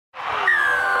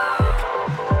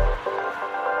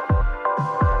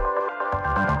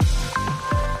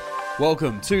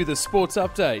Welcome to the Sports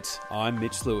Update. I'm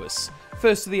Mitch Lewis.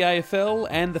 First to the AFL,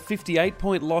 and the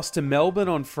 58-point loss to Melbourne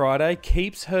on Friday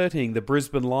keeps hurting the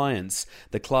Brisbane Lions.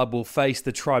 The club will face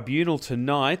the tribunal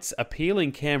tonight,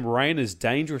 appealing Cam Rayner's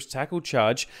dangerous tackle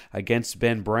charge against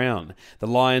Ben Brown. The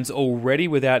Lions already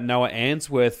without Noah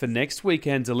Answorth for next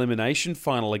weekend's elimination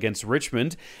final against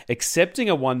Richmond, accepting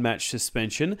a one-match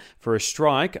suspension for a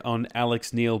strike on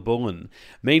Alex Neil-Bullen.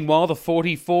 Meanwhile, the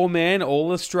 44-man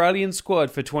All-Australian squad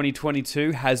for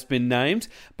 2022 has been named.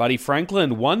 Buddy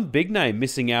Franklin, one big name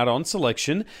missing out on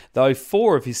selection, though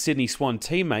 4 of his Sydney Swan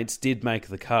teammates did make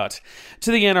the cut.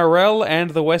 To the NRL,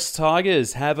 and the West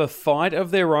Tigers have a fight of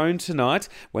their own tonight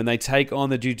when they take on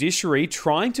the judiciary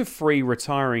trying to free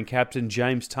retiring captain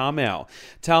James Tamou.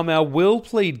 Tamou will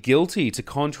plead guilty to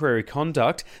contrary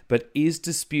conduct, but is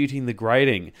disputing the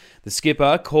grading. The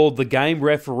skipper called the game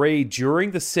referee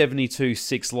during the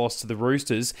 72-6 loss to the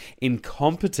Roosters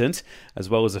incompetent, as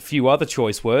well as a few other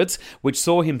choice words, which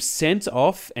saw him sent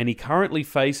off, and he currently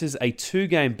faces a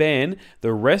 2-game ban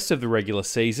the rest of the regular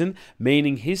season,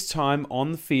 meaning his time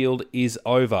on the field is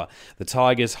over. The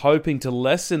Tigers hoping to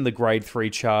lessen the grade 3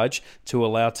 charge to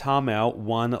allow Tamou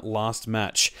one last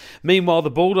match. Meanwhile, the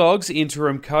Bulldogs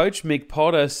interim coach Mick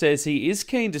Potter says he is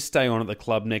keen to stay on at the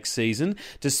club next season,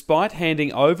 despite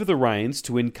handing over the reins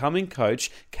to incoming coach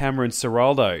Cameron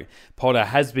Ciraldo. Potter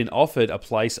has been offered a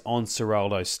place on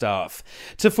Ciraldo's staff.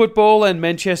 To football, and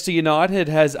Manchester United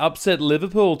has upset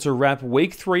Liverpool to wrap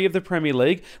Week 3 of the Premier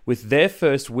League with their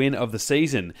first win of the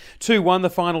season. 2-1 the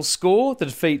final score, the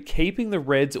defeat keeping the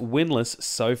Reds winless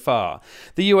so far.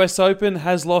 The US Open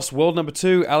has lost world number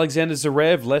 2 Alexander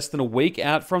Zverev less than a week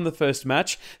out from the first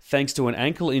match thanks to an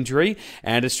ankle injury,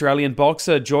 and Australian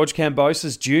boxer George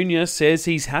Kambosos Jr. says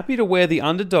he's happy to wear the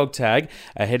underdog tag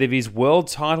ahead of his world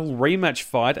title rematch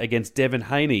fight against Devin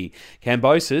Haney.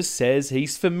 Kambosos says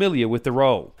he's familiar with the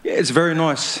role. Yeah, it's very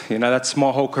nice. That's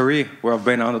my whole career where I've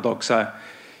been an underdog, so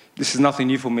this is nothing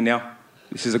new for me now.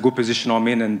 This is a good position I'm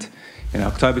in, and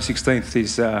October 16th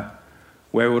is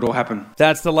where it would all happen.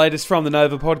 That's the latest from the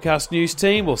Nova Podcast News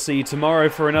team. We'll see you tomorrow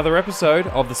for another episode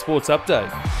of the Sports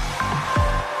Update.